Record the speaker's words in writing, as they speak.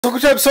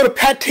Welcome to an episode of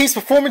PATTAY'S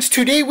Performance.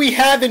 Today we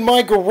have in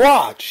my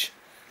garage.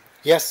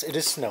 Yes, it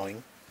is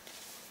snowing.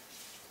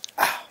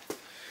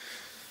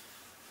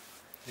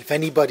 If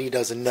anybody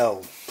doesn't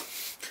know,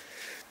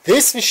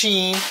 this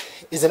machine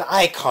is an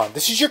icon.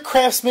 This is your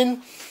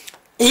Craftsman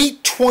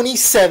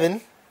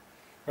 827,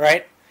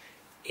 right?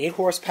 8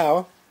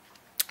 horsepower,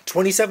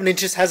 27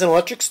 inches, has an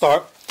electric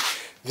start.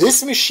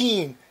 This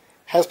machine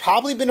has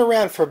probably been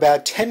around for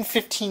about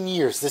 10-15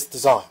 years, this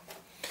design.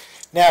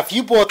 Now, if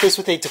you bought this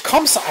with a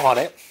Tecumseh on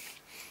it,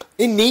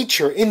 in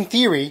nature, in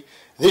theory,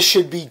 this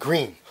should be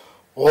green.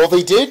 All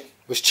they did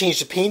was change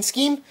the paint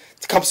scheme.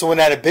 Tecumseh went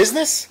out of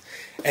business,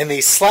 and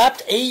they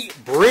slapped a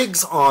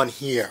Briggs on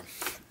here.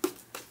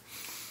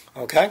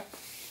 Okay?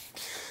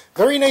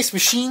 Very nice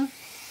machine.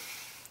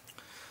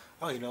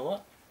 Oh, you know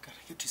what? Gotta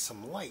get you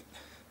some light.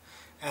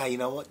 You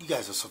know what? You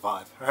guys will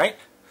survive, alright?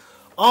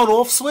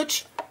 On-off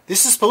switch.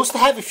 This is supposed to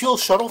have a fuel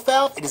shuttle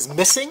valve. It is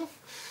missing.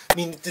 I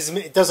mean,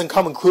 it doesn't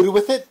come included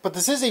with it, but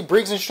this is a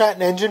Briggs &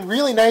 Stratton engine.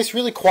 Really nice,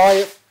 really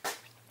quiet.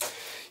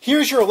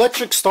 Here's your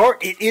electric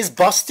start. It is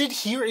busted.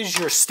 Here is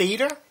your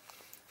stator.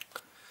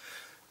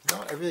 You know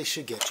what? I really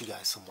should get you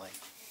guys some light.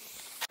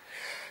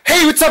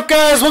 Hey, what's up,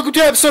 guys? Welcome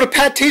to an episode of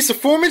PATTAY'S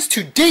Performance.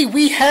 Today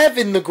we have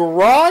in the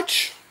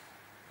garage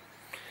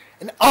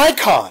an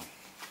icon.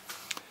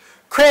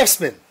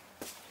 Craftsman.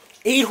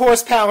 8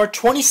 horsepower,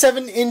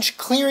 27-inch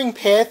clearing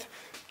path,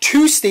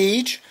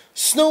 2-stage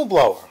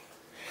snowblower.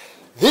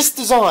 This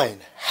design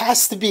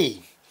has to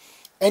be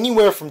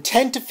anywhere from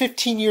 10 to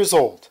 15 years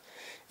old.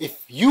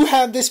 If you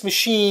have this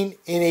machine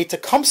in a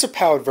Tecumseh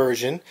powered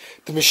version,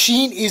 the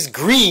machine is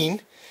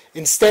green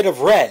instead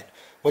of red.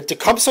 When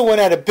Tecumseh went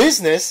out of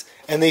business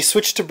and they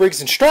switched to Briggs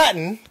 &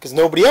 Stratton, because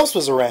nobody else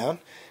was around,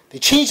 they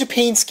changed the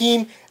paint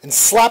scheme and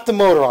slapped the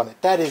motor on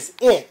it. That is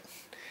it.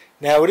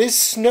 Now it is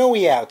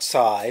snowy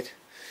outside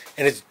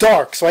and it's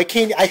dark, so I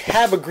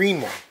have a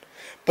green one.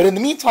 But in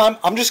the meantime,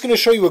 I'm just going to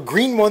show you a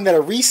green one that I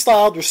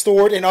restyled,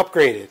 restored, and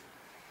upgraded.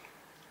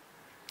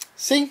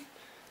 See?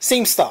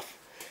 Same stuff.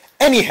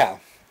 Anyhow,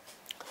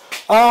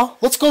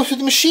 let's go through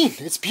the machine.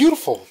 It's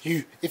beautiful.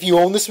 If you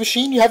own this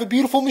machine, you have a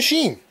beautiful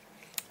machine.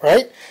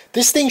 Right?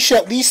 This thing should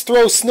at least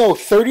throw snow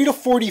 30 to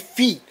 40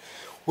 feet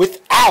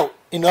without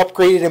an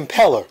upgraded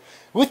impeller.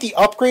 With the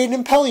upgraded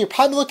impeller, you're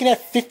probably looking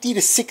at 50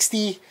 to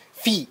 60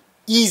 feet.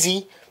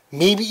 Easy.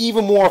 Maybe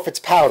even more if it's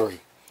powdery.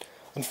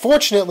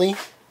 Unfortunately,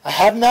 I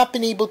have not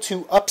been able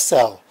to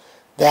upsell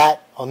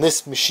that on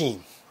this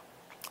machine.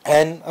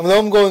 And I know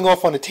I'm going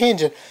off on a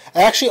tangent.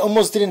 I actually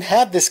almost didn't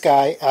have this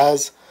guy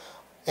as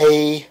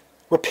a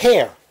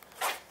repair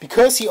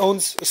because he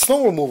owns a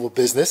snow removal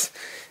business,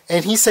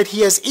 and he said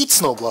he has 8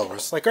 snow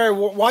blowers. Like, all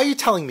right, why are you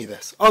telling me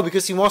this? Oh,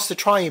 because he wants to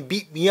try and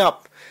beat me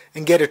up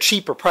and get a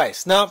cheaper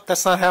price. No,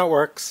 that's not how it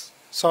works.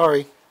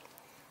 Sorry.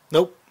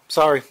 Nope,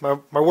 sorry.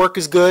 My work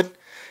is good.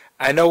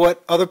 I know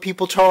what other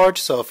people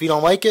charge, so if you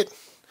don't like it,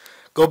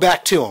 go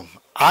back to them.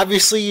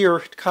 Obviously,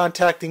 you're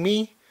contacting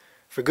me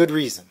for good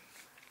reason.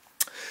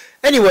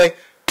 Anyway,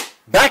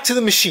 back to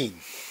the machine.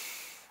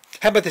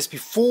 How about this?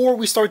 Before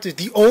we start this,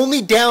 the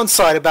only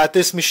downside about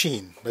this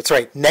machine, that's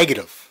right,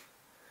 negative.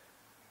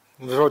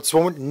 It's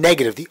one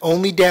negative. The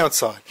only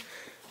downside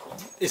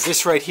is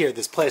this right here,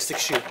 this plastic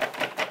shoe.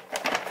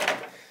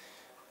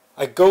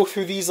 I go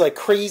through these like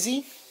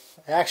crazy.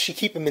 I actually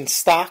keep them in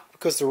stock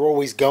because they're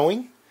always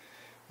going.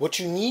 What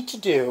you need to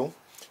do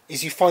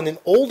is you find an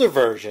older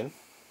version,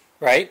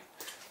 right?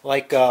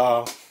 Like, here,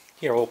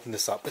 I'll open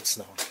this up. It's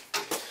snowing.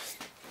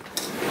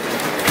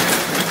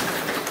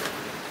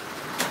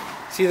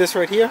 See this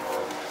right here?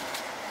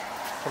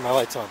 Turn my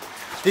lights on.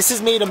 This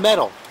is made of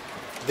metal.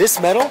 This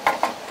metal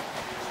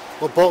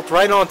will bolt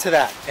right onto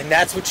that, and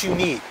that's what you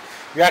need.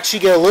 You actually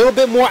get a little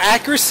bit more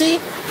accuracy,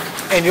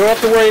 and you don't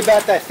have to worry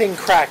about that thing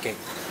cracking.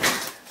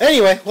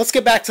 Anyway, let's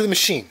get back to the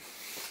machine.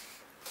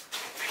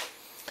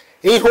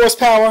 8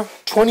 horsepower,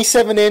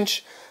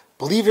 27-inch.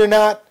 Believe it or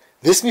not,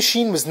 this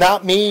machine was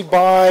not made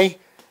by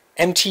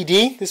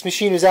MTD. This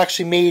machine was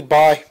actually made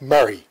by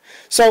Murray.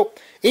 So,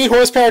 8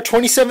 horsepower,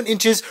 27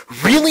 inches,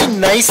 really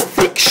nice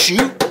thick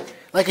shoe.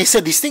 Like I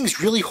said, these things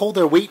really hold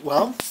their weight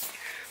well.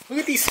 Look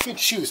at these skid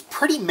shoes,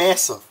 pretty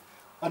massive.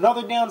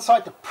 Another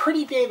downside, they're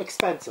pretty damn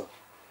expensive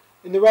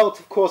in the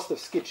relative cost of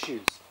skid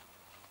shoes.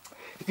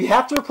 If you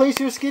have to replace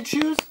your skid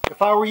shoes,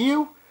 if I were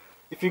you,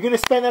 if you're going to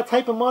spend that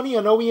type of money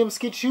on OEM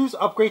skid shoes,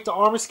 upgrade to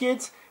Armor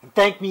skids and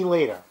thank me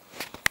later.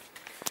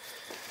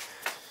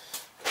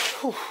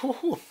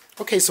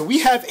 Okay, so we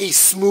have a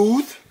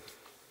smooth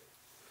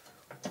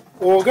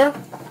auger,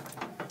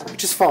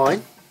 which is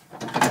fine.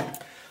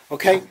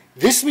 Okay,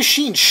 this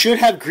machine should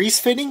have grease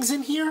fittings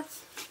in here,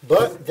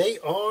 but they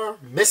are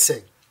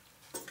missing.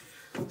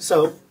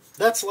 So,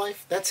 that's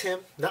life. That's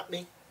him, not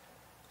me.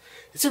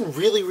 It's in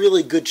really,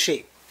 really good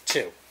shape,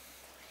 too.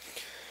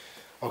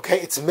 Okay,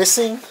 it's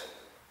missing,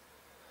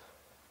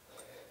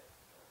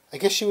 I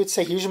guess you would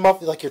say, here's your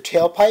muffler, like your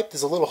tailpipe.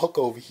 There's a little hook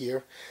over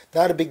here.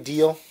 Not a big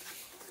deal.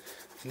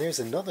 And there's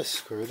another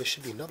screw. There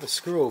should be another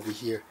screw over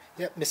here.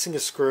 Yep, missing a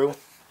screw.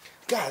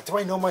 God, do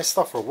I know my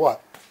stuff or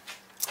what?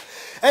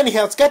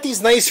 Anyhow, it's got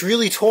these nice,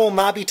 really tall,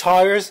 knobby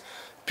tires.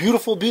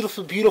 Beautiful,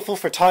 beautiful, beautiful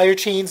for tire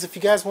chains. If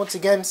you guys, once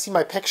again, see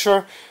my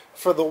picture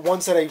for the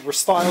ones that I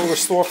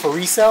restore for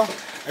resale,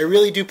 I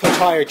really do put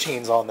tire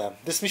chains on them.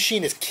 This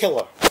machine is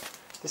killer.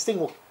 This thing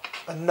will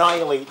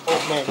annihilate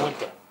Old Man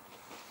Winter.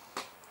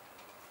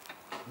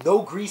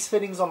 No grease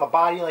fittings on the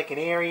body like an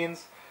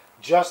Arian's,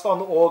 just on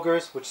the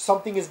augers, which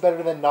something is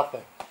better than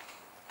nothing.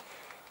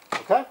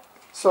 Okay,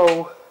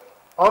 so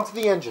onto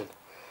the engine.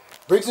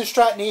 Briggs &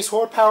 Stratton Ace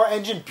horsepower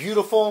engine,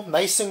 beautiful,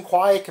 nice and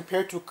quiet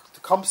compared to the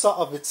Tecumseh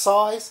of its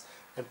size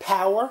and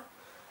power.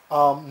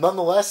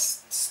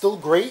 Nonetheless, still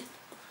great.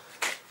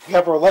 We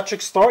have our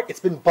electric start. It's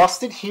been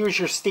busted. Here's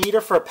your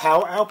stator for a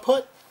power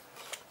output.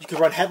 You can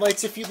run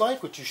headlights if you'd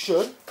like, which you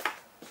should.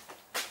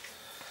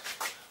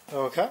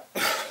 Okay.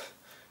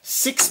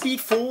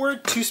 6-speed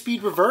forward,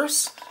 2-speed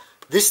reverse.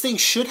 This thing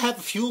should have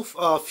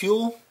a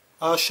fuel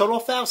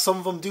shut-off valve. Some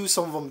of them do,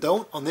 some of them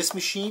don't. On this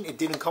machine, it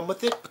didn't come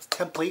with it, but the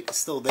template is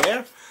still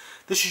there.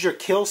 This is your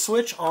kill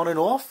switch, on and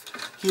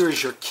off. Here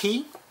is your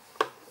key.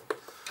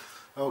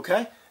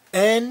 Okay.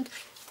 And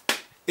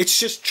it's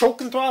just choke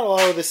and throttle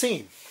are the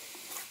same.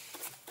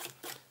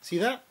 See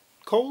that?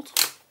 Cold?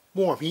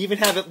 Warm. You even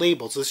have it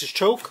labeled. So this is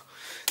choke.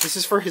 This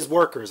is for his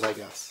workers, I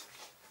guess.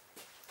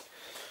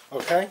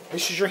 Okay.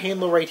 This is your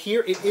handle right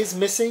here. It is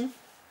missing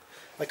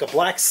like a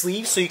black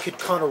sleeve, so you could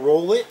kind of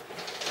roll it.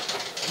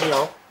 You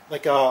know,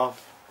 like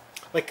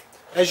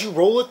as you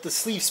roll it, the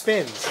sleeve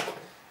spins,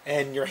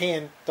 and your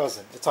hand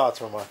doesn't. It's hard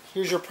to remark.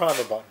 Here's your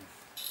primer button.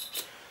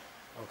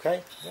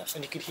 Okay. Yeah,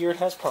 and you can hear it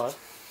has prime.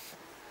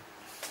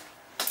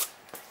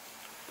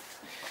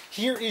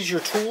 Here is your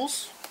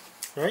tools.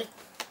 Right.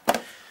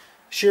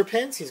 Shear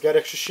pins. He's got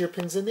extra shear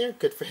pins in there.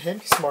 Good for him.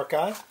 He's a smart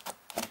guy.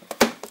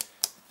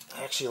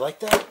 I actually like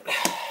that.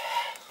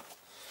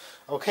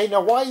 Okay,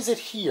 now why is it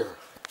here?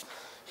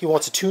 He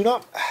wants a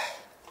tune-up.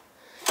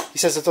 He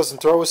says it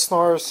doesn't throw his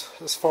snars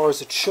as far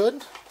as it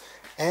should.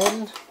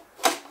 And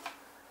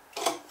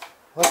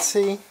let's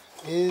see,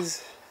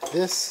 is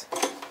this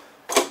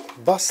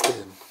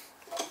busted?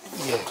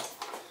 Yeah.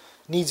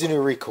 Needs a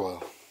new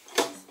recoil.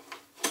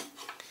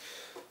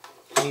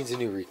 Needs a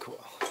new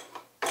recoil.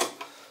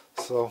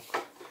 So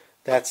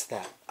that's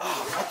that.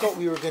 Oh, I thought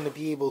we were going to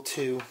be able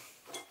to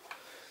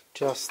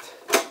just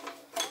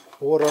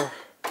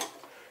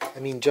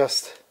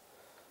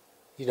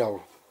you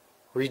know,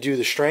 redo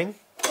the string.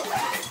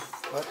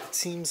 But it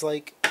seems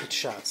like it's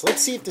shot. So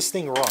let's see if this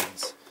thing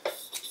runs.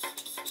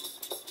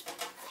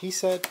 He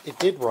said it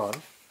did run.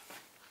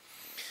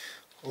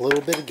 A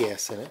little bit of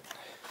gas in it.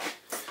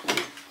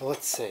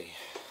 Let's see.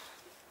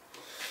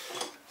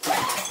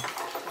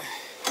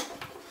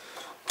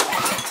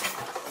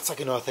 That's like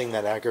another thing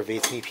that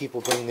aggravates me.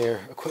 People bring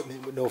their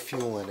equipment with no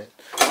fuel in it.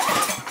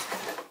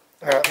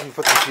 Alright, let me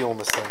put some fuel in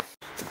this thing.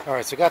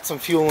 Alright, so I got some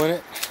fuel in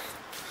it.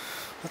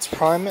 Let's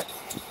prime it.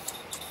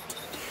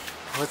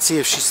 Let's see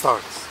if she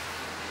starts.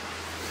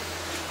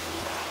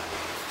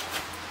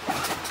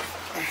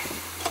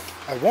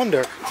 I wonder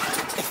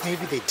if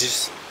maybe they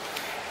just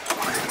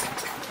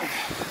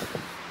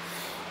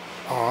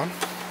on.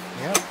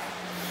 Yeah.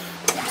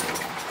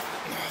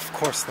 Of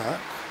course not.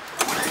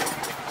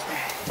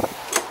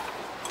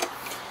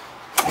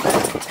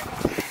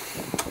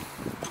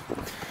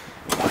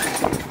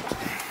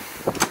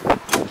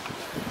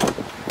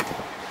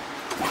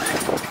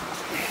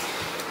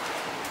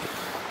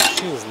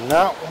 She does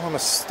not want to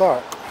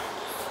start.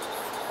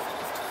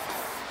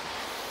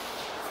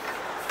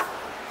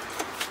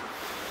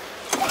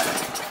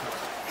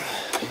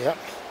 Yep.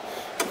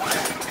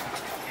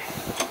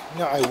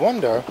 Now I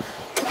wonder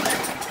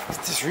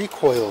if this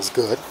recoil is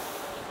good,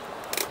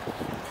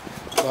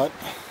 but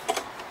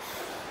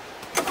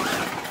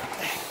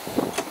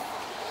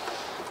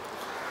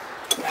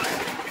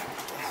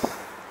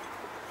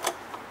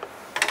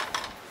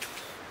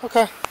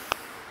okay,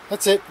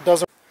 that's it.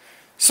 Doesn't.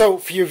 So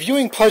for your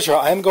viewing pleasure,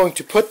 I am going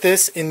to put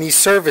this in the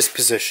service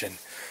position.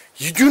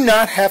 You do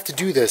not have to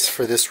do this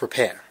for this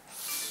repair.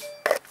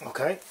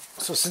 Okay.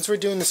 So since we're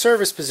doing the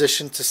service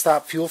position to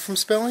stop fuel from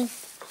spilling,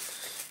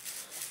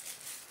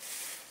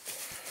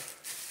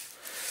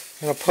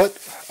 I'm going to put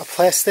a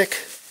plastic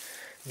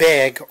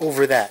bag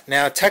over that.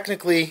 Now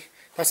technically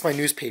that's my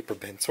newspaper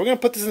bin. So we're going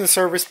to put this in the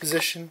service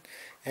position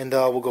and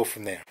we'll go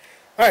from there.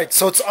 Alright,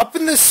 so it's up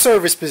in this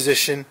service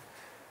position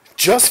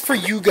just for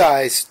you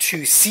guys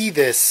to see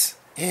this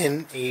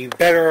in a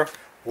better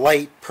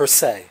light per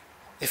se.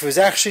 If it was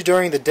actually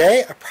during the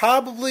day, I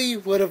probably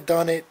would have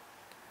done it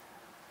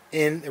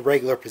in a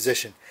regular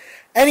position.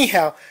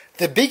 Anyhow,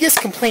 the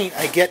biggest complaint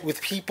I get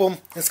with people,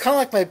 it's kind of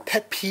like my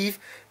pet peeve,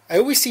 I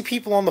always see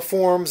people on the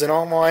forums and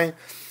online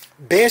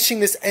bashing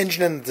this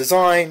engine and the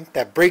design,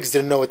 that Briggs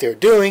didn't know what they were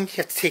doing. You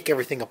have to take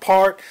everything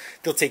apart.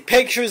 They'll take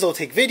pictures, they'll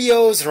take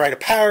videos, and write a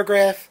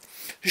paragraph.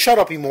 Just shut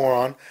up, you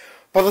moron.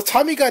 By the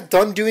time you got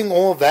done doing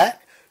all of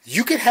that,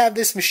 you could have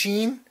this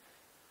machine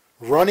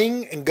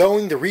running and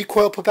going, the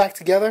recoil put back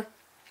together,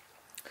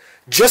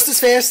 just as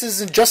fast as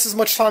and just as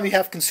much time you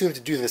have consumed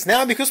to do this.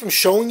 Now, because I'm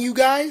showing you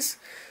guys,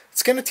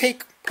 it's going to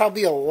take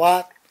probably a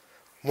lot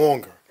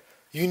longer.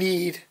 You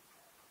need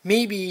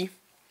maybe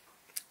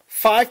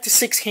 5 to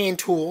 6 hand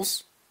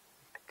tools,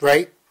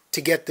 right,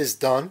 to get this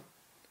done.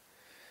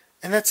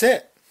 And that's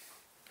it.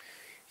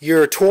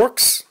 Your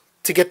Torx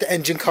to get the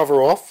engine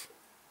cover off.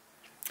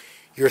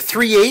 Your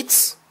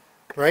 3/8,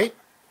 right?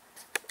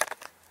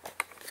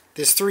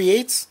 There's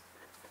 3/8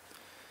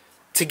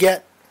 to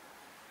get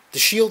the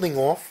shielding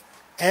off.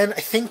 And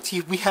I think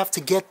we have to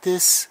get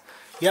this,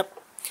 yep,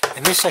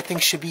 and this I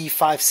think should be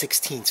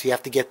 5/16. So you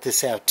have to get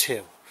this out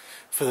too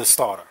for the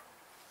starter.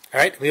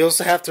 Alright, we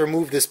also have to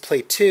remove this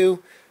plate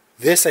too.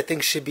 This I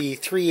think should be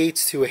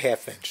 3/8 to a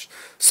 1/2 inch.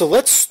 So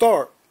let's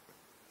start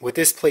with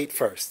this plate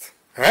first.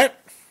 Alright?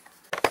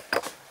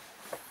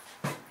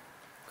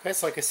 Okay,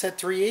 so like I said,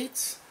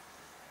 3/8.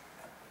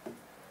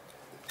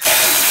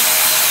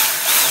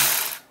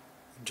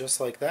 And just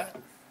like that,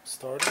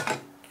 started.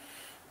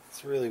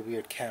 It's a really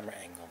weird camera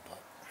angle,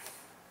 but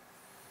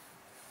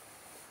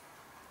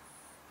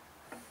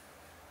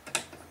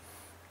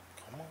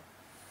come on.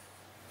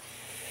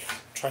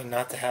 I'm trying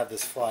not to have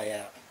this fly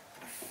out,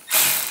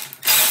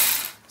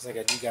 because I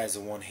got you guys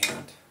in one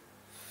hand.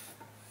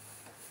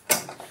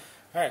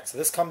 Alright, so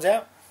this comes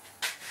out.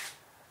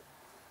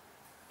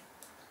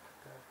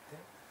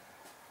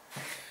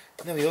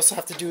 And then we also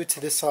have to do it to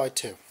this side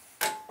too.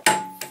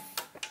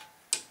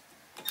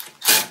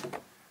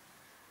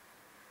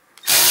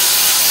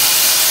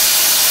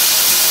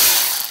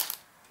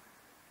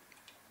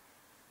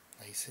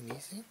 Nice and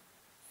easy.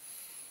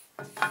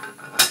 Put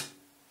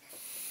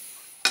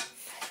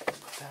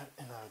that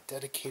in a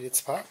dedicated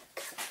spot.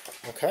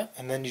 Okay,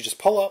 and then you just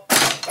pull up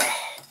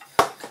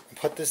and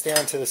put this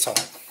down to the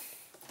side.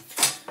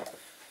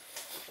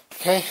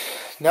 Okay,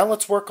 now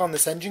let's work on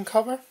this engine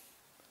cover.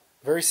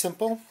 Very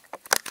simple.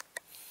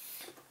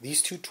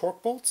 These 2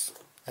 torque bolts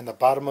and the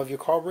bottom of your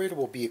carburetor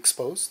will be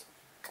exposed.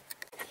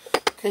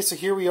 Okay, so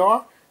here we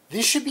are.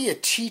 This should be a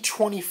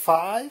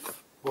T25.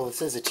 Well, it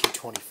says a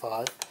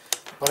T25,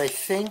 but I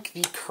think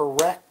the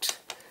correct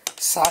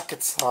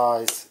socket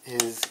size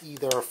is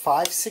either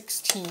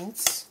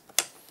 5/16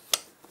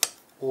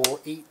 or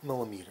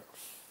 8mm.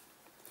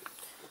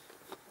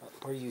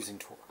 We're using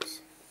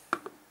Torx.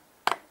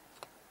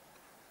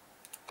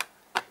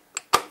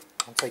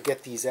 Once I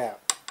get these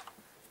out,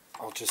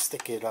 I'll just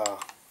stick it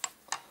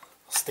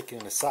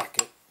in a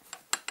socket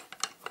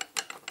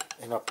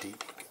and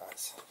update you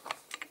guys.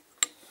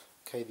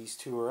 Okay, these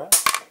 2 are out.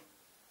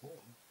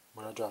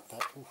 When I drop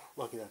that, ooh,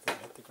 lucky that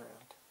didn't hit the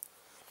ground.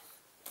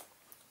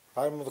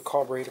 Bottom of the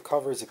carburetor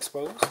cover is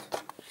exposed,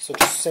 so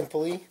just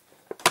simply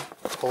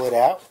pull it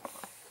out.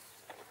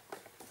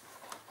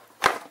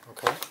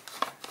 Okay,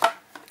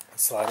 and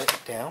slide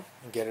it down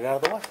and get it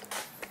out of the way.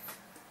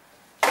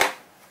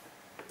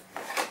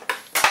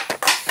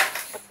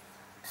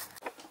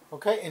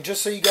 Okay, and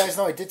just so you guys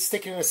know, I did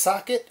stick it in a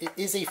socket. It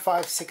is a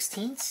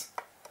 5/16.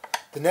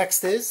 The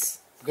next is,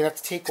 we're going to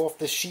have to take off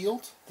this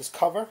shield, this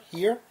cover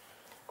here.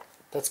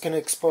 That's going to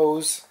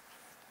expose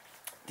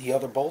the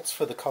other bolts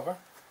for the cover.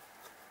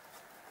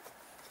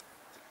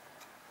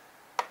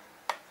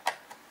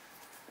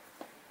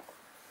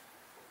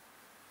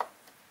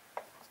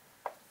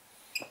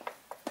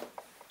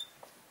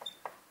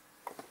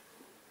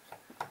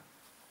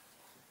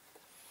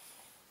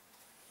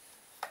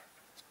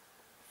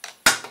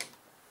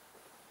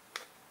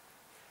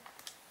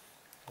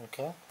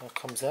 Okay, that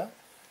comes out.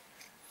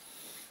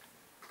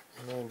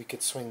 And then we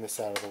could swing this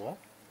out of the way.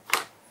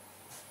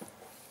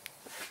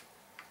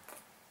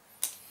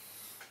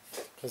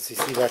 Does you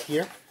see that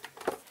here?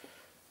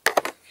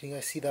 Can you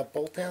guys see that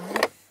bolt down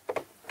there?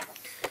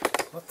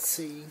 Let's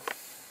see.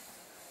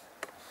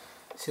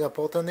 See that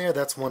bolt down there?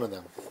 That's one of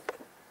them.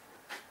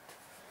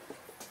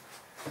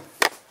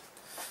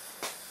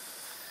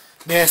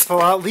 Last but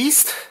not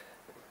least,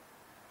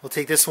 we'll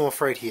take this one off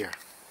right here.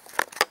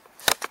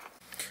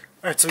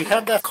 Alright, so we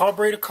have that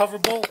carburetor cover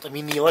bolt,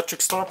 the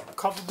electric start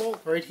cover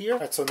bolt right here.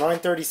 Alright, so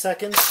 9/30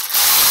 seconds.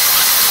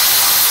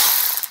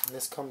 And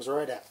this comes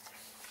right out.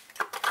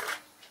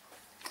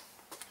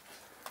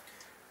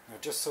 Now,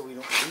 just so we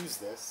don't lose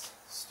this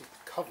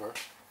stupid cover,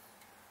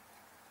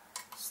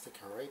 stick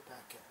it right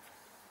back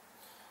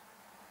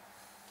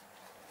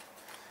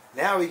in.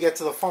 Now we get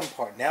to the fun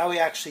part. Now we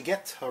actually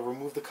get to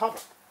remove the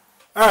cover.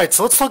 Alright,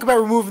 so let's talk about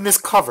removing this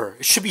cover.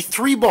 It should be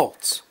 3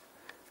 bolts.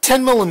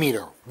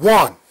 10mm.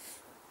 1.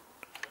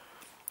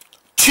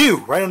 2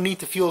 right underneath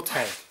the fuel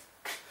tank.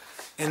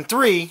 And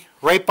 3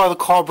 right by the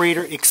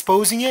carburetor,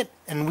 exposing it,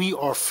 and we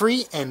are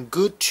free and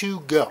good to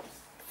go.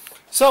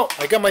 So,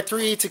 I got my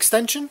 3/8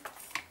 extension.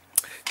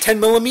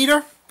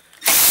 10mm.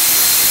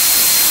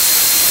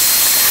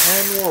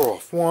 And we're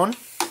off. 1.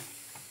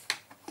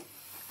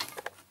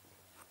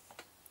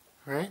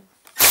 Right.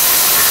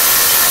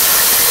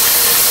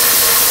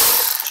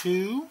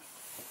 2.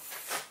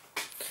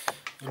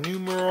 A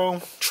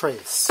numero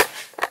trace.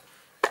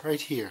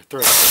 Right here.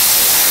 3.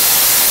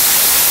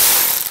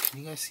 Can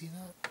you guys see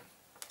that?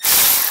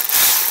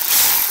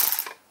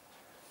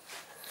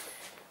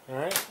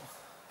 Alright.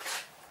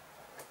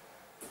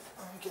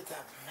 Let me get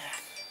that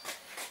mat.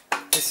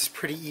 This is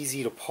pretty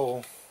easy to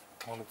pull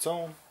on its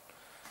own.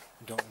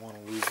 You don't want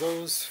to lose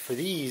those. For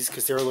these,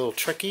 because they're a little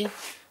tricky,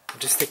 I'll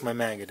just stick my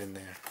maggot in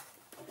there.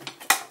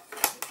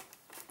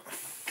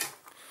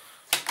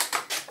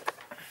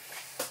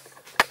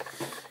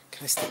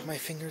 Can I stick my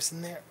fingers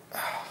in there?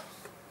 Oh.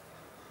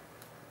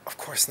 Of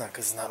course not,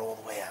 because it's not all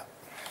the way out.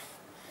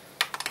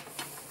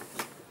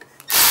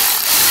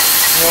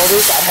 You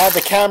notice I have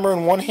the camera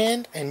in one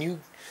hand and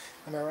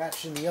my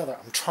ratchet in the other.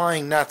 I'm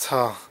trying not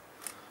to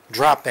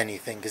drop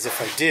anything, because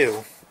if I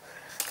do,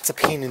 it's a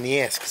pain in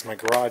the ass because my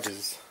garage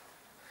is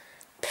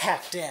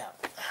packed out.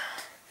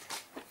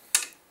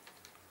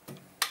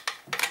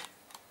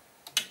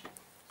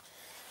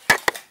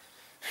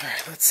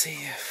 Alright, let's see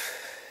if...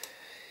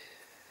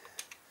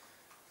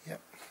 Yep,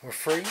 we're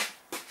free.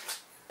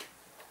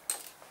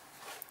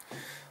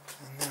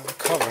 And now the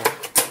cover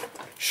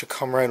should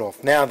come right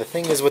off. Now the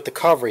thing is with the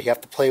cover, you have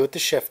to play with the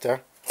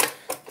shifter.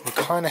 You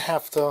kind of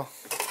have to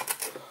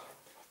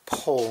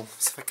pull.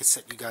 Let's see if I can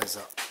set you guys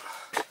up.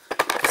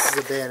 This is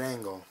a bad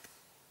angle.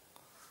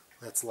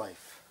 That's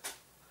life.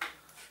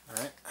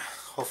 Alright,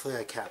 hopefully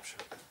I capture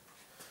it.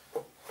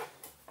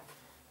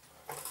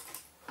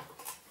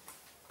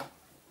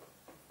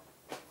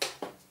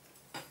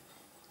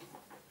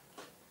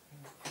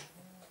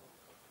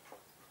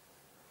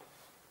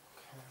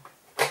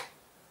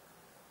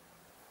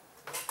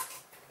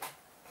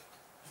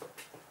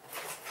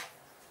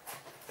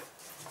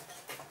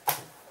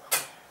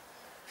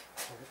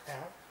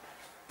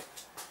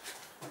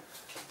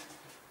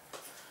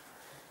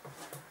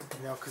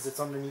 Now, because it's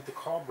underneath the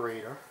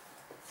carburetor,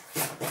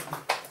 this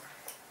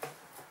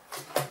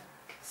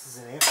is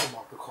an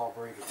aftermarket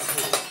carburetor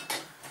too.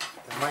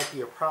 There might be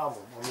a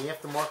problem. On the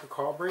aftermarket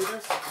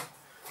carburetors,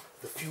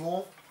 the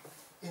fuel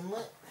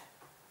inlet,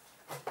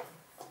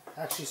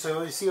 actually,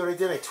 so you see what I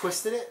did? I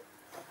twisted it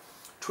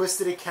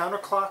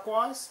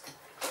counterclockwise,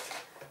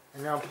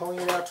 and now I'm pulling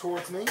it out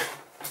towards me.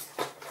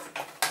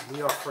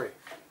 We are free.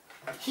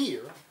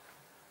 Here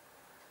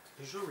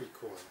is your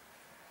recoil.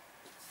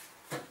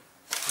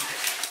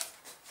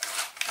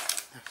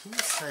 Now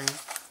he's saying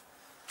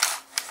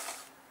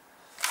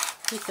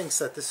he thinks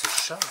that this is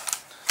shot.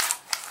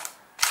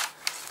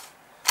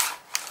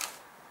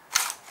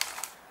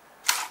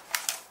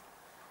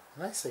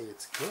 And I say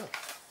it's good.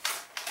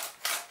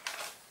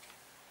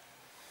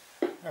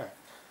 Alright.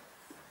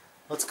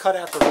 Let's cut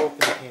out the rope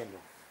and the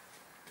handle.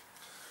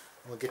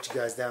 And we'll get you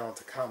guys down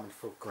onto common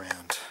folk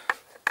ground.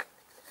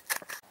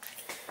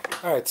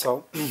 Alright,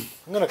 so I'm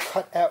going to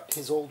cut out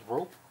his old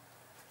rope.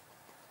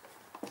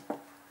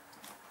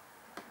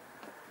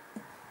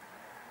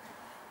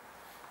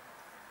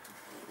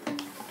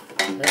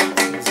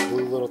 This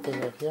blue little thing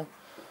right here.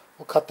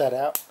 We'll cut that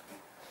out.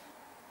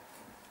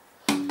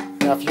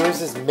 Now if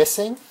yours is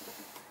missing,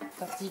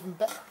 that's even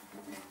better.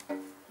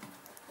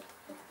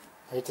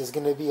 Right, there's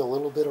going to be a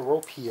little bit of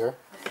rope here.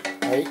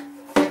 Right?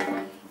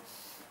 Come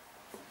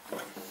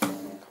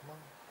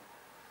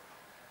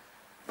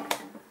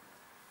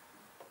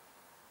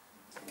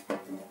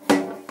on.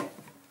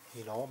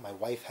 You know, my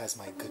wife has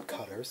my good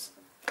cutters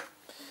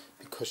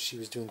because she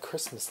was doing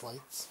Christmas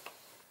lights.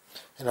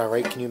 And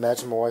alright, can you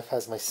imagine my wife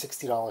has my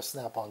 $60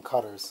 snap-on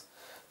cutters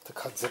to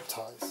cut zip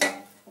ties?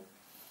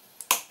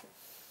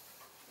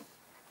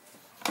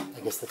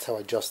 I guess that's how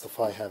I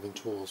justify having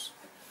tools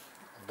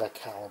of that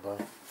caliber.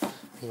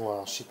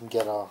 Meanwhile, she can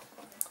get a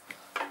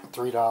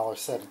 $3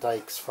 set of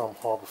dikes from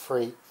Harbor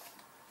Freight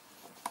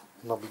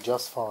and they'll be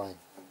just fine.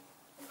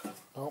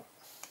 Nope,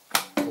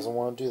 doesn't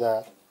want to do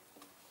that.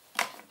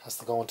 Has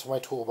to go into my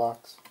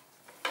toolbox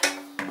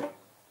and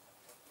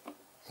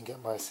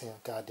get my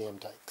goddamn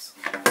dikes.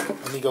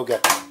 Let me go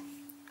get them.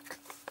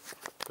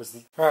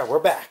 Alright, we're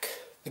back.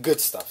 The good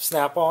stuff.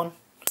 Snap-on,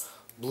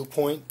 Blue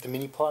Point, the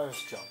mini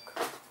pliers, junk.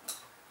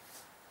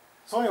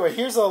 So anyway,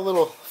 here's a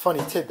little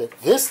funny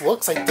tidbit. This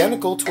looks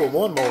identical to a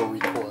lawnmower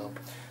recoil.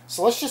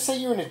 So let's just say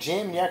you're in a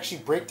jam and you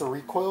actually break the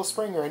recoil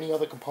spring or any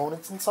other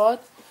components inside,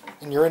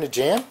 and you're in a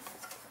jam.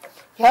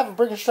 If you have a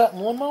Briggs & Stratton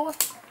lawnmower,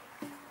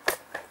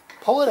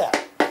 pull it out.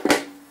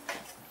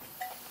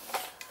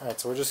 Alright,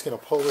 so we're just going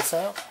to pull this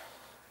out.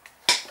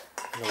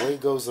 And away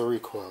goes the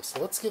recoil. So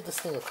let's give this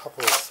thing a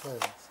couple of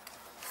spins.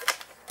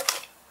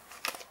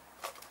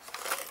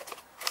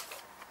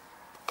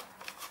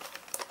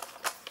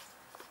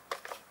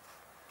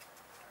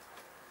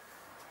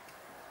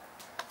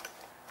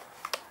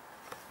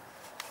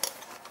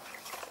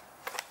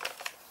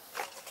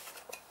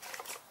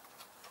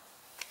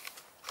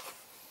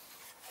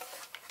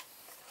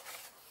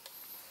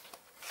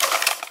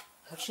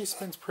 Actually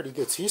spins pretty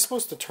good. So you're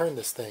supposed to turn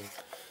this thing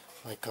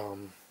like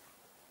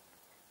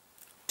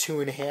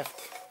 2.5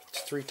 to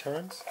 3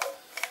 turns.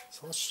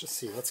 So let's just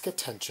see. Let's get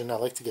tension. I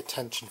like to get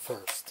tension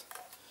first.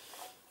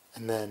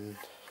 And then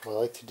what I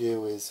like to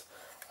do is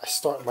I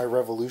start my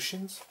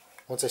revolutions.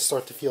 Once I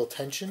start to feel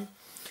tension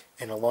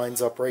and it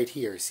lines up right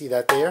here. See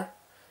that there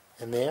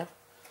and there?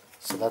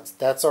 So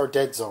that's our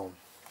dead zone.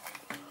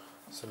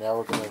 So now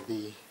we're going to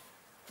be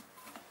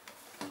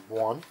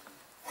 1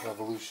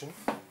 revolution.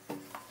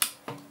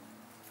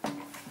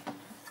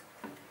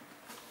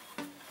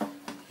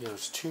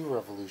 Here's 2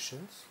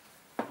 revolutions.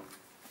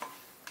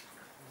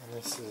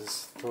 This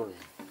is 3. It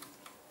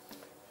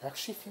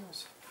actually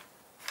feels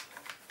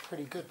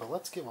pretty good, but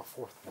let's give a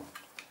 4th one.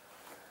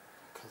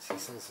 Because he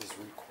says his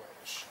recoil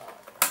is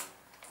shot.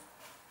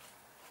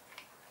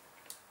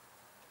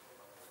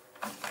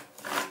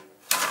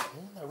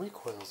 That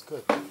recoil is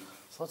good.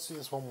 So let's do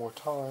this one more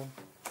time.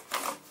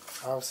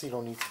 Obviously you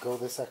don't need to go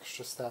this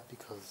extra step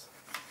because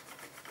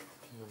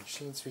your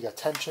machines. We got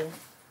tension.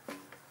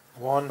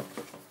 1,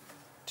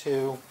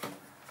 2,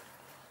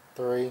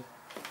 3.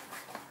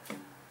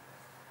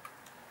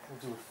 We'll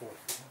do it 4.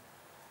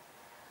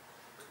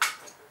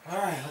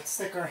 Alright, let's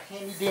stick our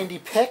handy dandy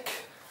pick.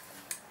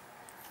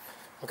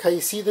 Okay,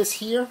 you see this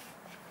here?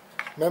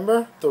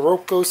 Remember, the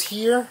rope goes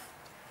here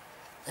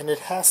and it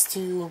has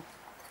to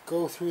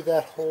go through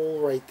that hole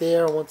right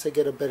there once I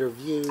get a better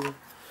view.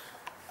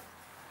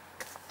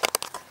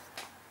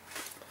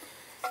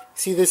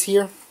 See this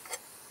here?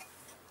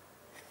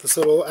 This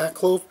little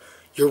alcove?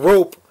 Your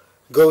rope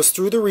goes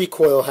through the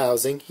recoil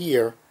housing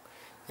here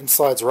and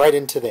slides right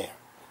into there.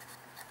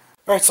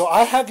 Alright, so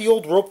I have the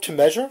old rope to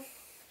measure.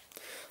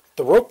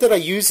 The rope that I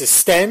use is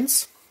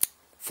Sten's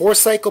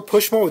 4-cycle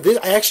push mower.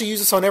 I actually use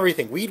this on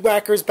everything. Weed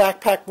whackers,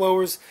 backpack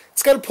blowers.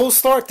 It's got a pull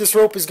start. This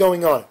rope is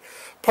going on.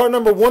 Part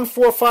number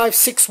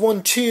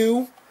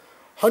 145612.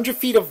 100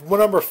 feet of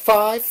number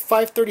 5.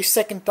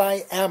 5/32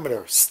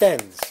 diameter.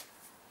 Sten's.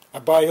 I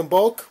buy it in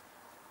bulk.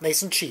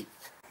 Nice and cheap.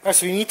 Alright,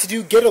 so you need to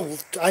do,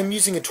 I'm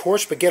using a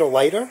torch, but get a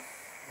lighter.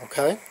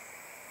 Okay.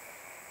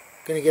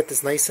 Gonna get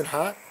this nice and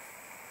hot.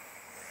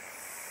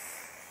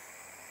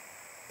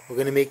 We're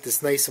gonna make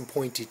this nice and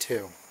pointy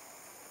too.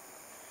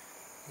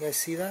 You guys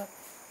see that?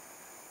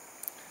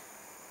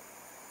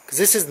 Because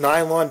this is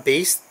nylon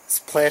based, it's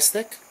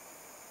plastic.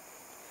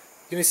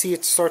 You're gonna see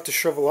it start to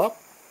shrivel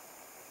up.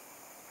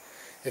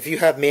 If you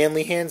have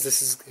manly hands,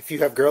 if you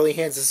have girly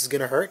hands, this is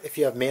gonna hurt. If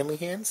you have manly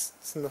hands,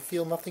 it's gonna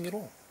feel nothing at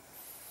all.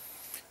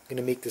 I'm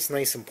gonna make this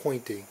nice and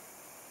pointy.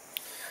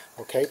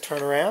 Okay,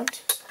 turn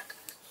around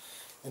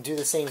and do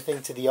the same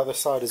thing to the other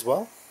side as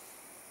well.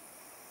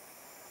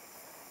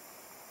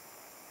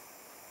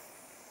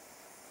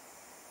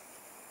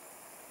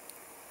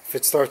 If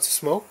it starts to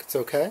smoke, it's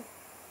okay.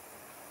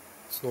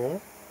 It's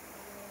normal.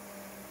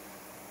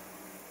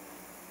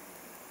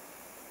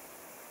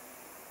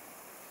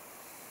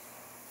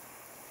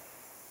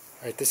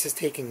 Alright, this is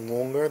taking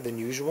longer than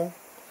usual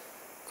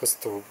because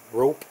the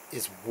rope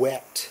is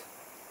wet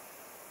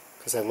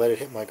because I let it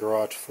hit my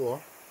garage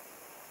floor.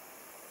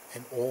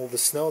 And all the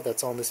snow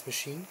that's on this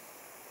machine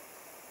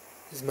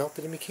is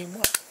melted and became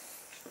wet.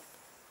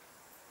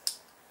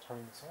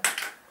 Turn this on.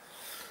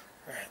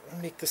 Alright, let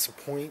me make this a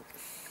point.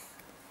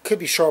 Could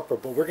be sharper,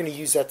 but we're going to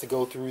use that to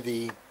go through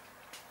the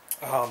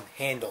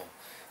handle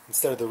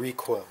instead of the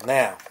recoil.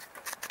 Now,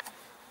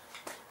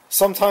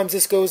 sometimes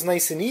this goes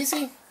nice and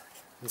easy,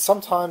 and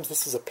sometimes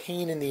this is a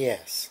pain in the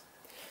ass.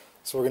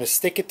 So we're going to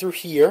stick it through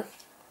here,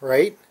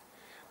 right?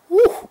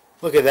 Woo!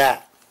 Look at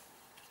that.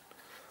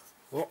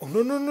 Oh,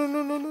 no.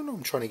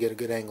 I'm trying to get a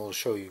good angle to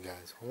show you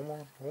guys.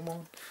 Hold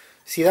on.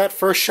 See that?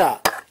 First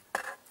shot.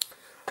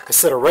 I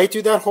set it right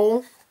through that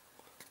hole.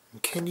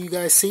 And can you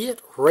guys see it?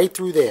 Right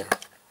through there.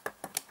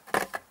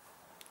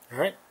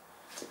 Alright.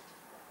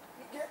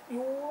 You get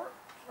your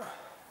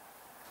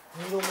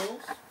needle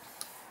nose,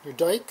 your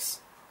dikes,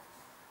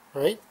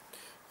 right?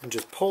 And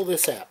just pull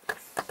this out.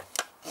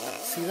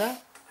 See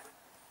that?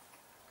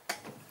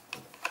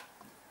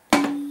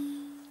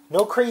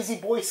 No crazy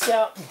Boy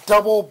Scout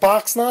double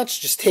box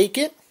notch, just take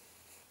it.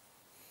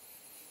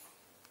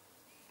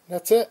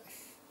 That's it.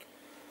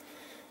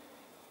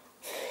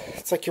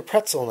 It's like your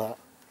pretzel knot.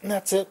 And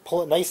that's it.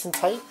 Pull it nice and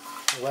tight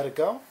and let it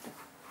go.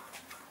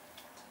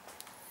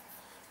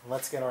 And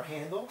let's get our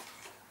handle.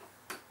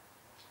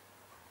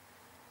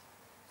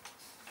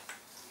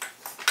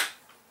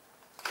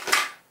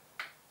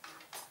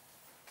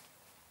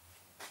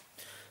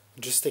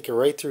 And just stick it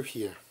right through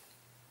here.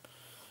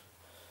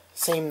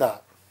 Same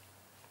knot.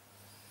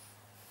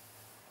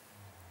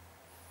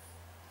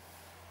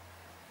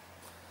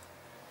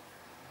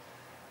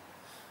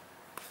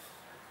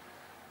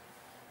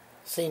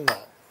 Same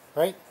knot,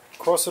 right?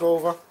 Cross it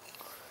over.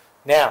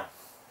 Now,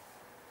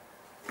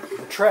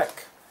 the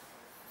trick.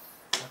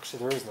 Actually,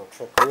 there is no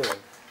trick, really. Let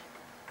me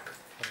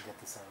get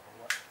this out of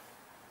the way.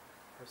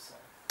 For a sec.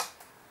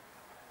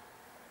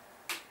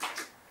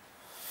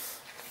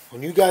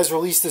 When you guys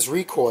release this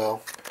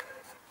recoil,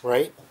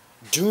 right,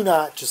 do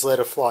not just let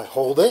it fly.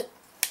 Hold it.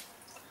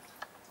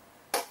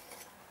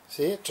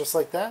 See it? Just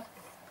like that.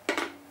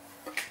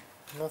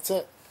 And that's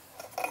it.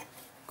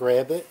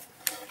 Grab it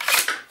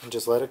and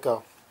just let it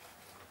go.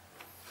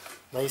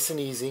 Nice and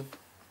easy.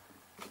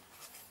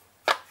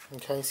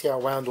 Okay, see how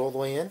it wound all the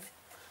way in?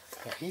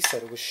 Now, he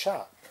said it was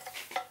shot.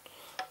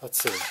 Let's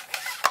see.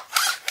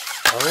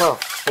 I don't know.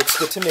 Looks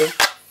good to me.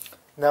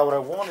 Now what I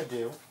want to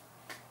do,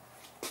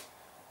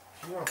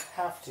 you don't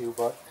have to,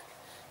 but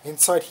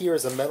inside here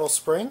is a metal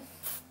spring.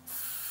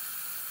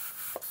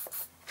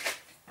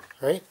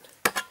 Right?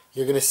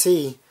 You're going to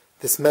see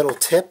this metal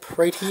tip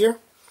right here.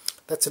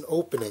 That's an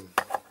opening.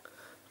 I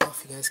don't know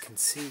if you guys can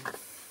see.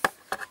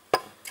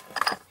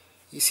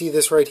 You see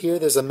this right here?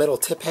 There's a metal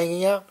tip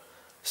hanging out.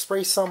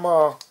 Spray some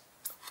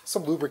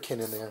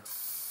lubricant in there.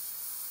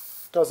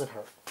 Doesn't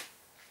hurt.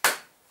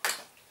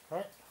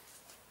 Alright.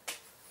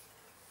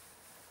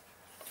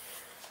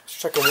 Let's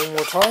check it one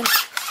more time.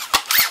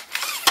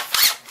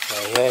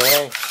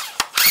 Hey.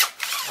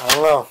 I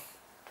don't know.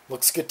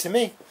 Looks good to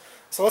me.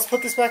 So let's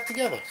put this back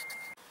together.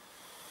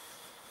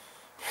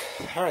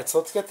 Alright, so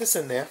let's get this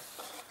in there.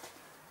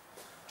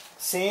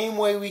 Same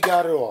way we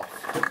got it off.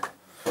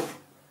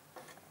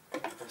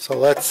 So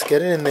let's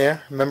get it in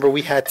there. Remember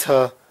we had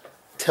to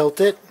tilt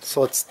it. So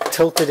let's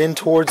tilt it in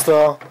towards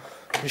the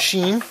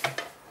machine.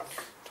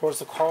 Towards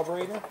the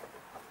carburetor.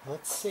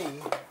 Let's see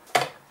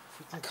if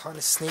we can kind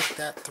of snake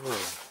that through.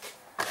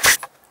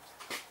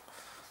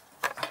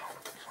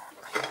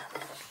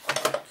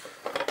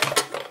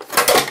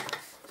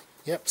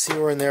 Yep, see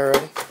we're in there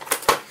already.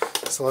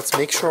 So let's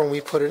make sure when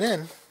we put it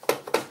in,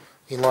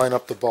 we line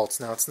up the bolts.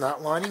 Now it's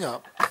not lining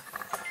up.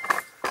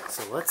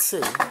 So let's see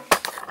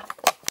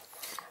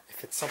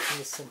if it's something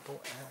as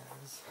simple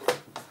as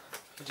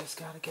you just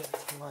gotta get it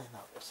to line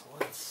up. So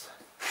let's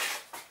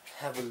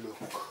have a look.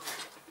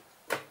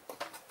 It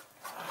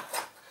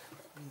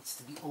needs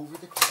to be over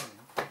the clean.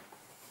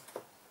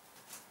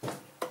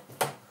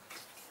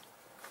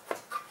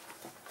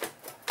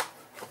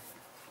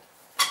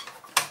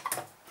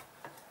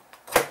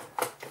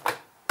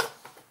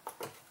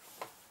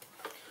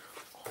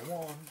 Come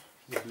on,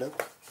 you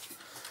bloke.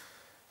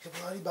 You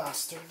bloody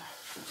bastard.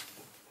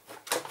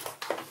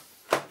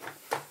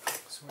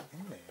 So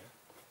in there,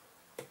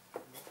 what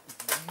we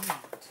need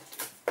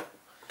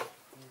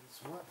is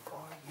what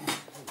are you doing?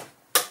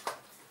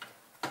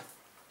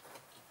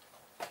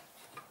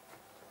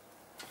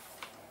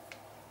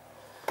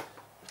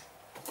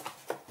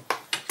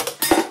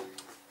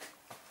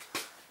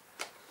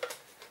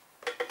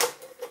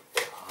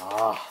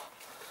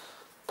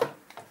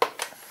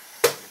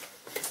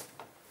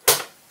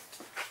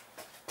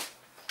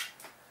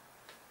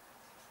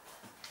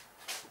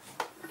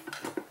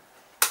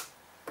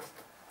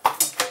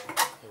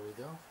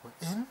 We're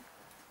in.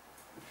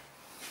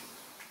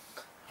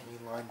 Are we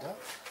lined up?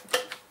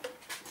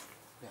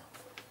 Now.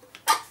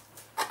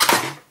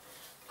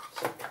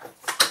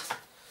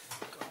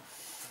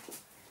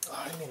 Oh, I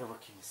made a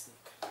rookie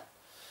mistake.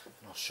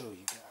 And I'll show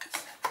you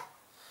guys.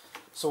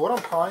 So what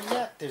I'm prying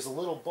at, there's a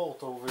little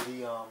bolt over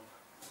the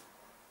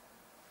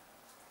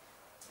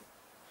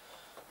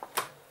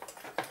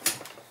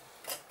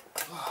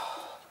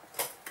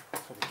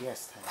for the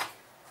gas tank.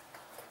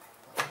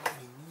 But what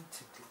we need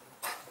to do,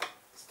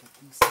 get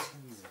these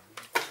tins in.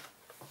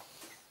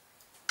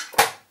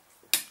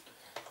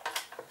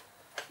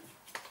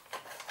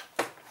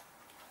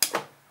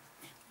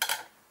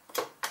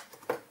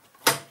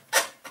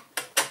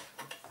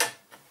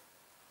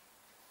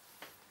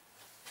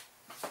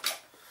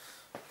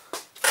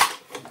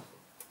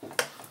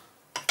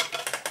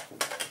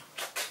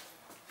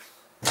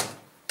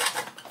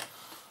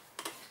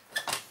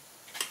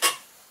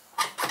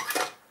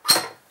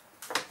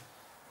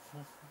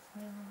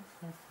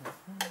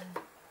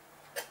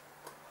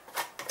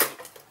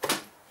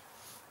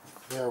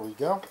 There we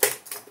go.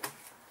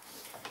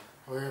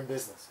 We're in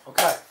business.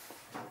 Okay.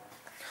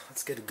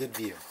 Let's get a good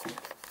view.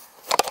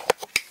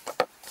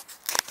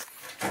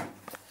 You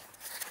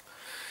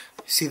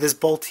see this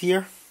bolt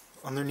here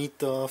underneath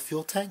the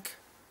fuel tank?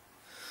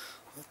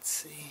 Let's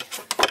see.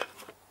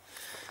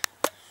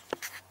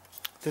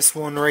 This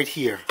one right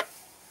here.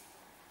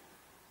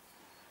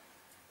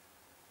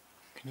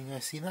 Can you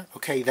guys see that?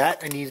 Okay,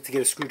 that I needed to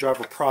get a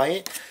screwdriver, pry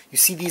it. You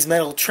see these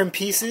metal trim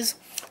pieces?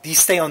 These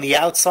stay on the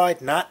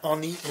outside, not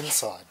on the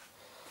inside.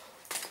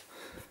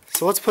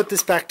 So let's put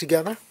this back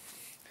together.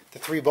 The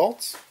 3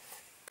 bolts.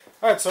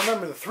 Alright, so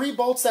remember the 3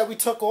 bolts that we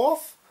took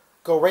off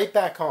go right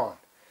back on.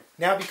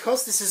 Now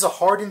because this is a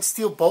hardened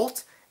steel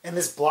bolt and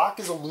this block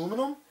is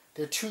aluminum,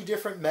 they're 2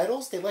 different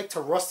metals. They like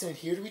to rust and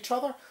adhere to each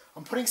other.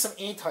 I'm putting some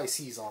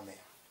anti-seize on there.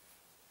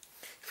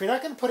 If you're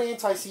not going to put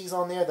anti-seize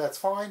on there, that's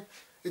fine.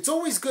 It's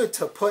always good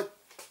to put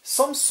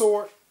some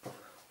sort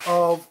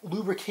of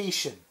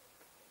lubrication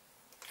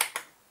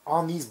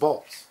on these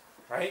bolts,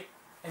 right?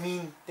 I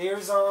mean,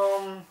 there's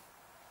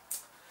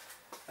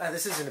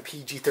this isn't a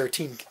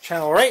PG-13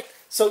 channel, right?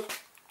 So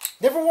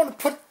never want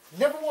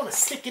to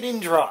stick it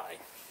in dry.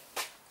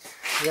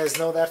 You guys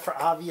know that for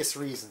obvious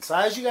reasons. So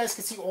as you guys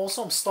can see,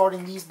 also I'm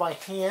starting these by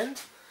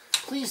hand.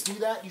 Please do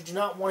that. You do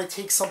not want to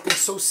take something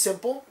so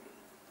simple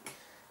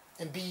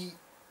and be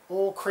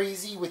all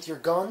crazy with your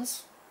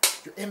guns,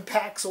 your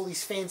impacts, all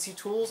these fancy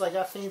tools. I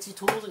got fancy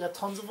tools. I got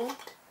tons of them.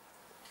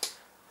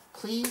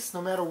 Please,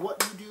 no matter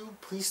what you do,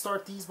 please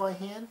start these by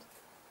hand.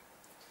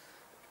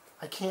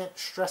 I can't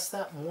stress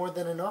that more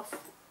than enough.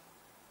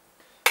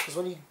 Because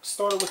when you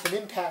start it with an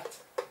impact,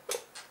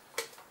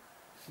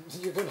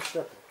 you're going to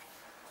strip it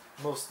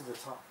most of the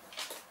time.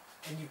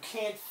 And you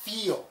can't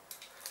feel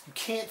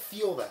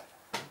that.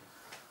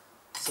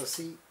 So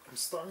see, I'm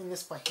starting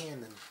this by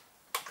hand and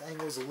the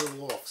angle is a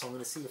little off. So I'm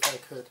going to see if I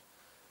could,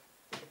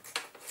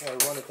 before I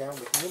run it down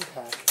with the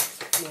impact,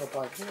 feel it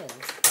by hand.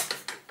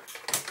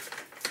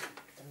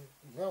 And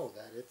know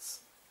that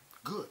it's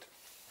good.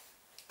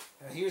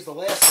 Now here's the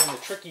last one,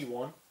 the tricky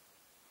one.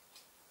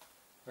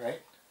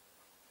 Right?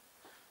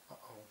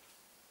 Uh-oh.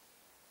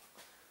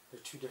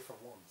 They're two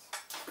different ones.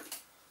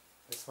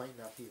 This might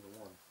not be the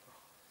one.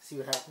 See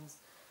what happens?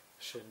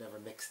 I should have never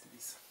mixed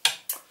these.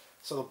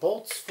 So the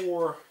bolts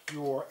for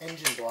your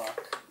engine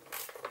block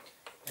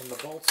and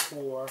the bolts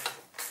for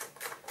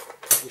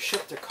your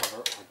shifter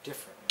cover are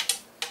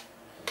different.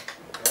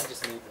 And I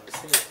just made the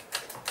mistake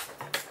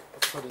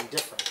of putting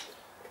different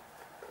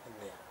in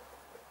there.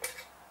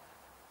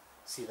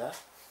 See that?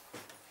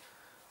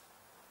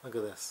 Look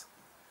at this.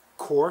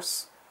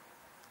 Coarse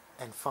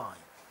and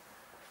fine.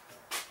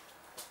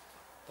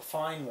 The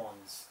fine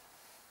ones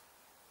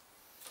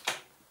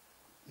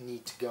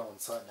need to go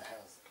inside the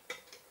housing.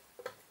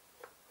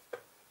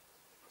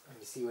 And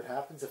you see what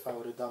happens if I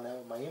would have done that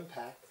with my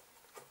impact?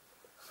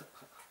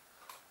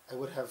 I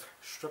would have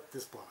stripped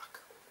this block.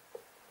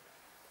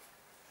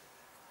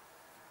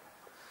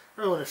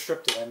 I wouldn't have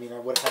stripped it. I mean, I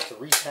would have had to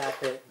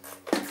retap it.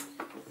 And,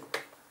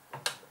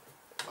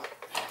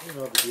 you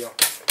know the deal.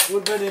 It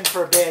would have been in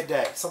for a bad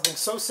day. Something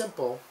so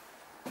simple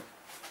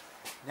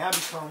now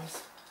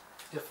becomes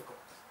difficult.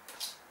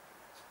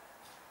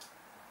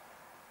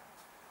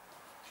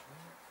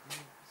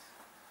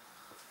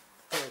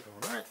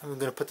 Alright, I'm going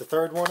to put the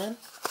third one in.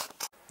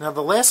 Now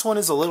the last one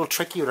is a little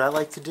tricky. What I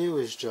like to do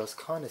is just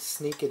kind of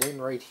sneak it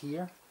in right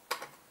here.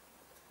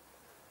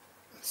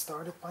 And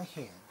start it by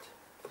hand.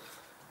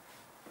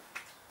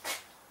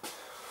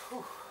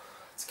 Whew.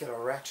 Let's get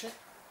our ratchet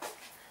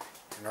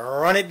and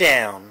run it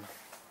down.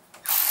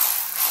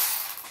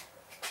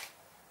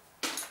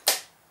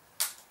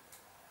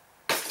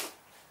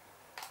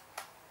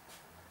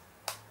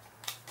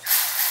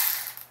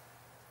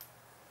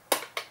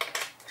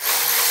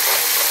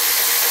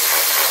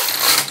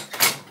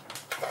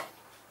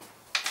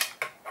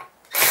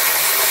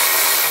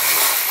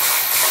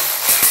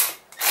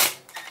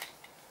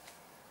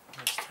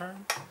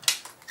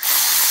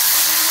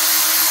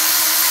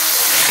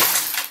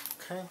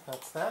 Okay,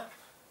 that's that.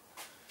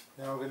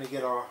 Now we're going to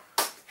get our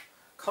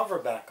cover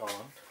back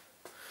on,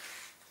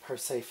 per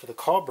se, for the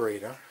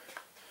carburetor.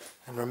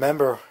 And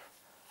remember,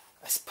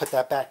 I put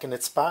that back in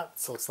its spot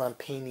so it's not a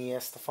pain in the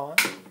ass to find.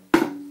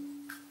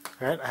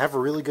 Alright, I have a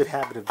really good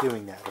habit of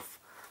doing that, of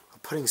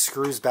putting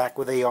screws back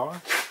where they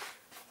are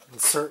in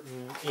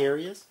certain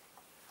areas,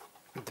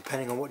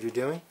 depending on what you're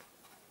doing,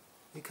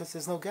 because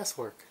there's no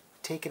guesswork.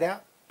 Take it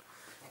out,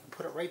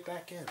 put it right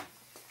back in.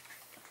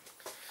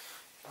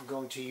 I'm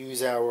going to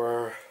use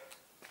our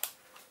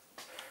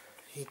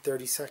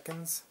 8/30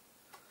 seconds.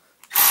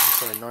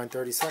 I'm sorry,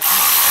 9/30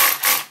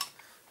 seconds.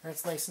 And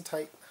it's nice and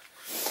tight.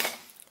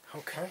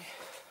 Okay.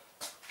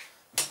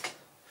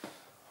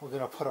 We're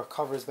going to put our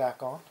covers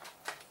back on.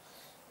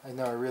 I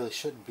know I really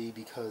shouldn't be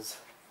because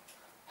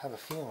I have a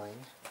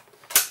feeling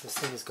this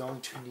thing is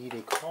going to need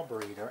a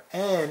carburetor,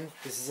 and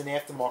this is an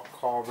aftermarket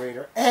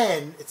carburetor,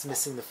 and it's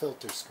missing the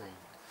filter screen.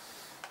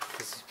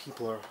 Because these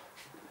people are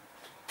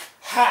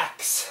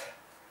hacks.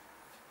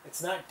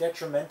 It's not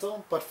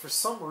detrimental, but for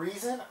some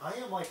reason, I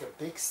am like a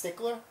big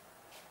stickler.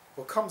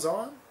 What comes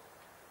on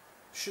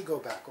should go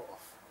back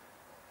off.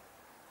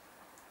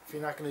 If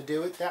you're not going to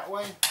do it that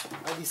way,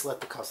 at least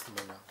let the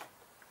customer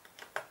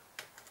know.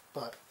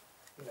 But,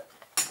 you know,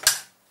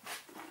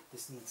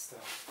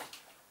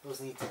 those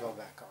need to go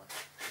back on.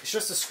 It's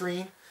just a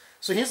screen.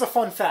 So here's a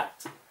fun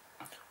fact.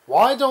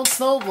 Why don't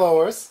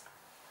snowblowers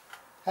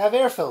have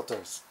air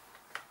filters?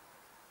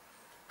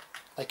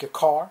 Like your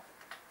car,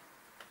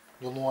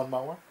 your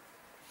lawnmower.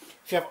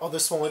 If you have other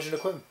small engine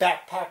equipment,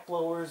 backpack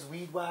blowers,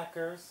 weed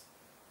whackers,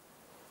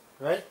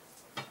 right?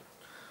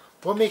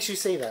 What makes you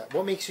say that?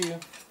 What makes you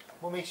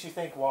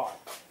think why?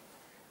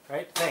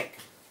 Right? Think.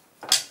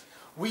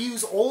 We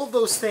use all of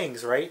those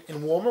things, right,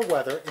 in warmer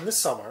weather, in the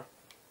summer.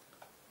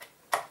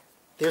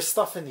 There's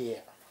stuff in the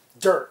air.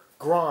 Dirt,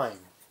 grime,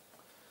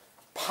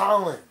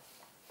 pollen.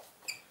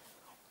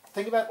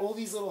 Think about all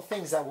these little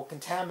things that will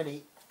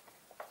contaminate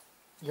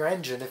your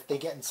engine if they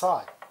get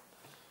inside.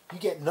 You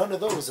get none of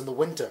those in the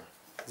winter.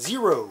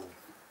 Zero.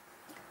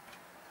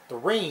 The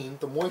rain,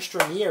 the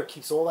moisture in the air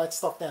keeps all that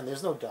stuff down.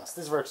 There's no dust.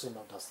 There's virtually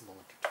no dust in the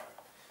winter time.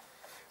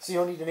 So you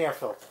don't need an air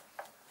filter.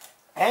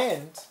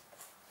 And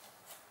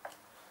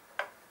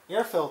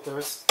air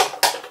filters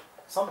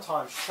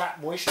sometimes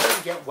trap moisture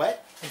and get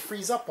wet and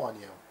freeze up on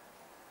you.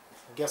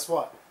 And guess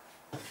what?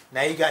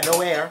 Now you got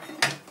no air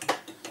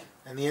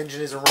and the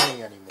engine isn't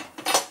running anymore.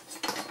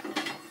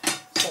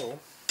 So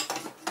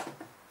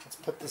let's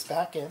put this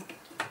back in.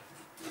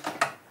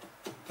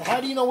 Now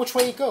how do you know which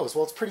way it goes?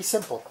 Well, it's pretty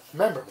simple.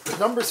 Remember, the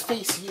numbers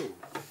face you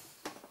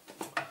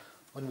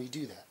when we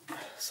do that.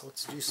 So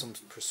let's do some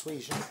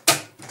persuasion.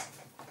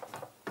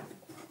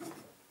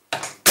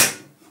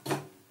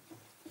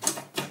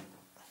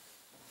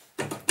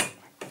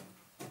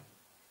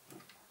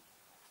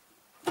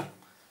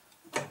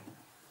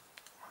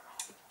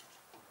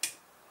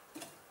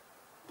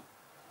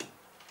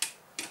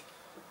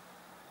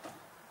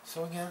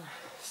 So again,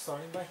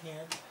 starting by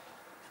hand.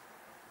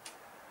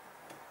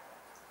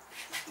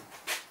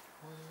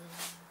 1,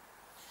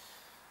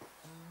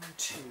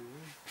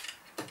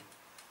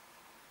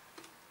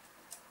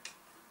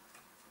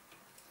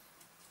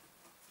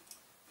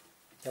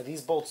 Now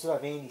these bolts do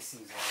have anti-seize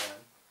on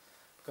them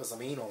because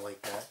I'm anal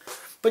like that.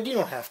 But you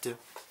don't have to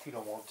if you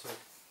don't want to.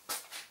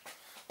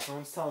 No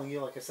one's telling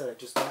you, like I said, I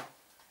just don't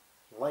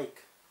like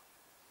to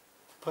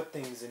put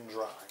things in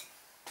dry.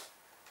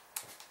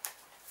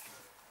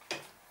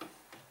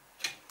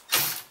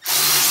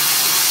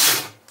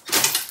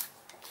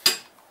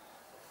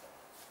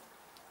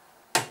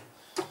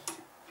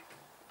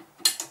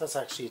 That's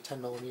actually a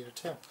 10mm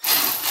too.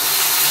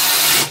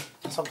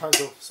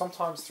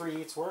 Sometimes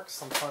 3/8 works,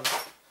 sometimes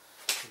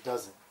it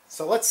doesn't.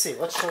 So let's see.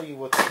 Let's show you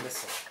what's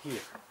missing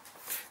here.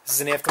 This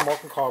is an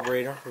aftermarket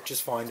carburetor, which is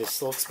fine. It's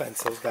still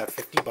expensive, about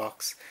 50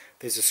 bucks.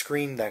 There's a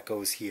screen that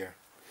goes here,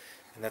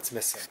 and that's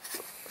missing.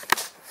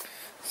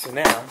 So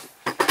now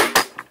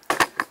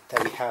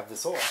that we have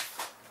this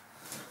off,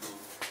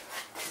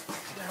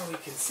 now we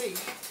can see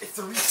it's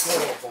a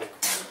recoil bolt.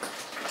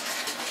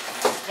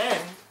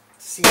 And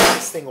see if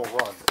this thing will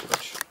run,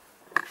 which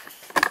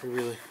we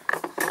really...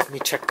 Let me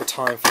check the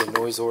time for the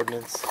noise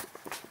ordinance.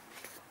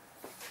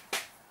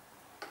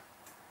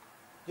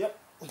 Yep,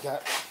 we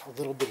got a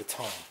little bit of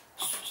time.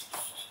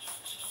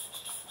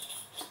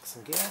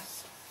 Some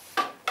gas.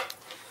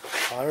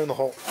 Fire in the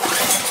hole.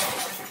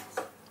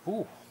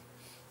 Ooh,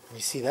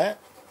 you see that?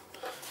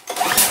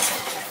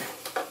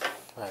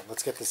 Alright,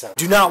 let's get this out.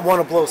 Do not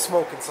want to blow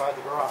smoke inside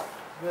the garage.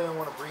 You really don't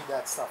want to breathe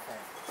that stuff in.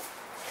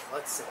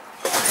 Let's see.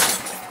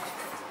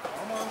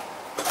 Come on.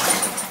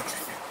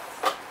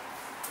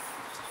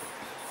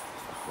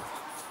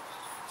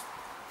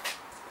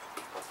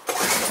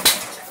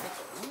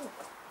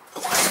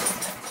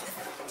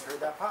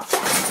 That pop.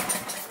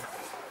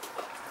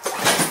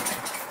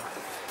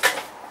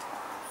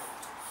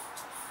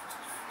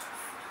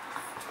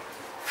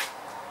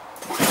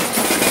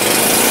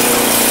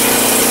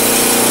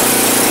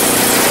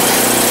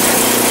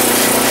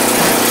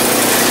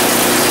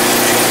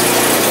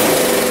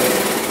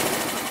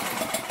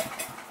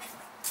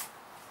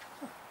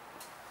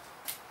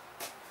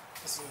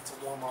 This needs to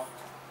warm up.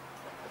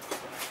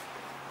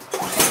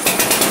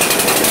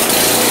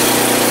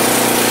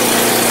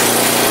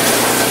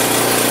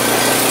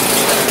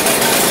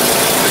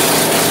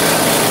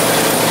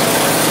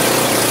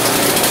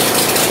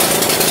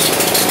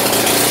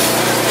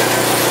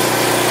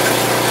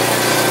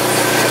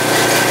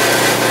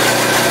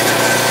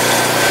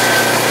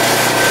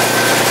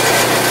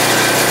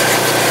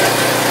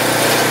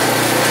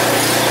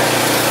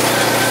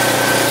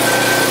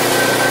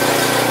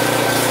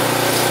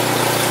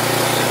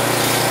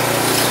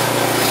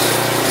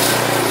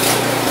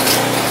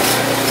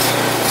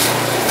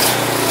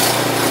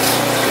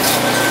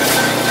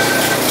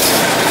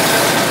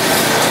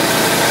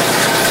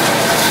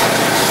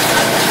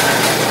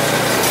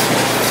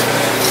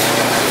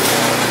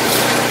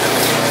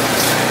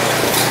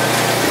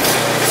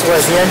 So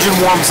as the engine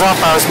warms up,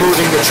 I was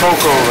moving the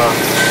choke over.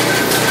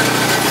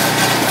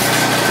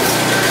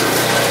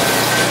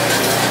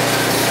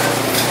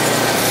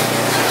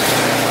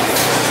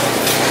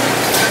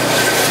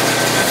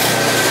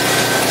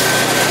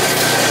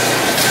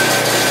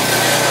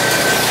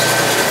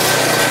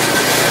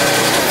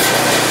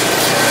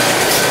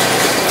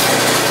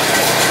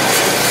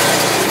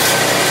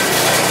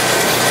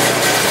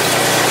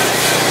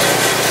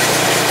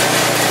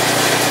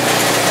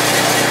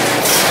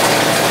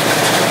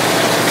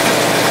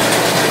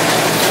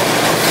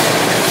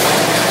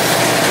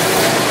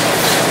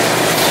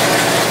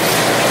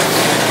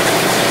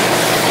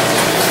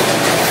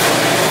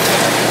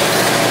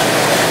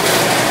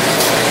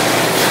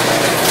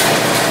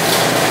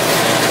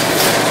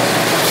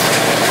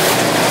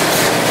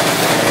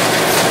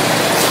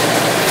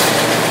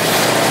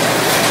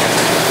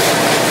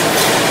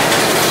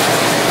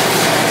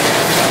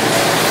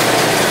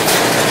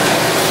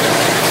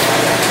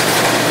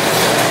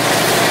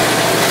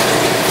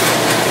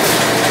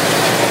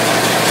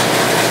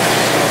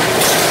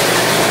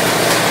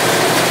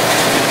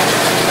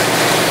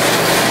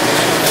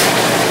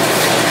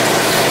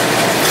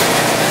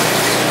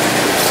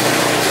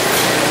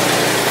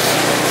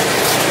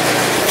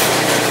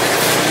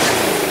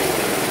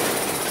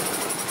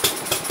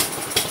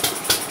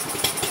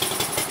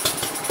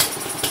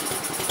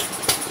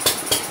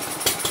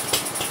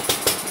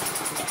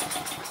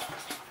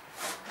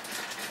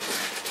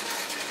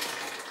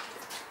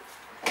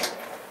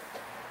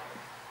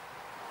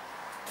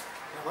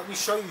 Let me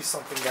show you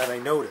something that I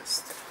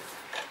noticed.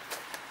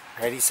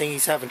 Alright, he's saying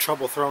he's having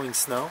trouble throwing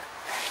snow.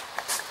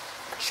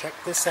 Check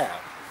this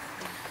out.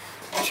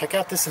 Check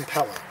out this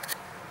impeller.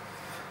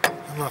 I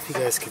don't know if you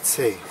guys could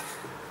see.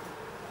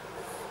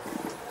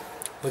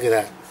 Look at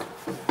that.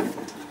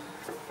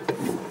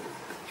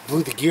 He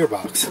blew the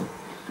gearbox.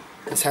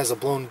 This has a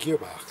blown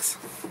gearbox.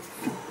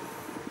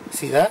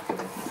 See that?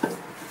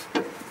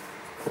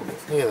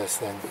 Look at this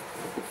thing.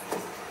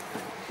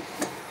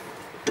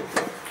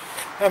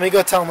 Let me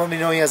go tell him, let me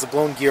know he has a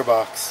blown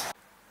gearbox.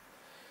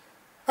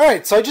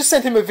 Alright, so I just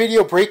sent him a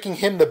video breaking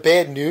him the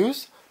bad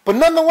news, but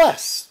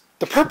nonetheless,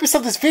 the purpose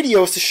of this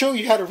video is to show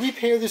you how to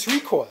repair this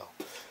recoil.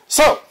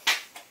 So,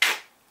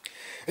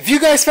 If you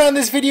guys found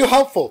this video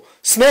helpful,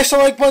 smash the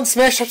like button,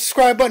 smash the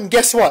subscribe button.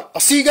 Guess what?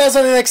 I'll see you guys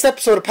on the next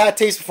episode of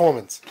PATTAY'S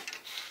Performance.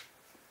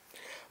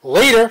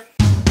 Later.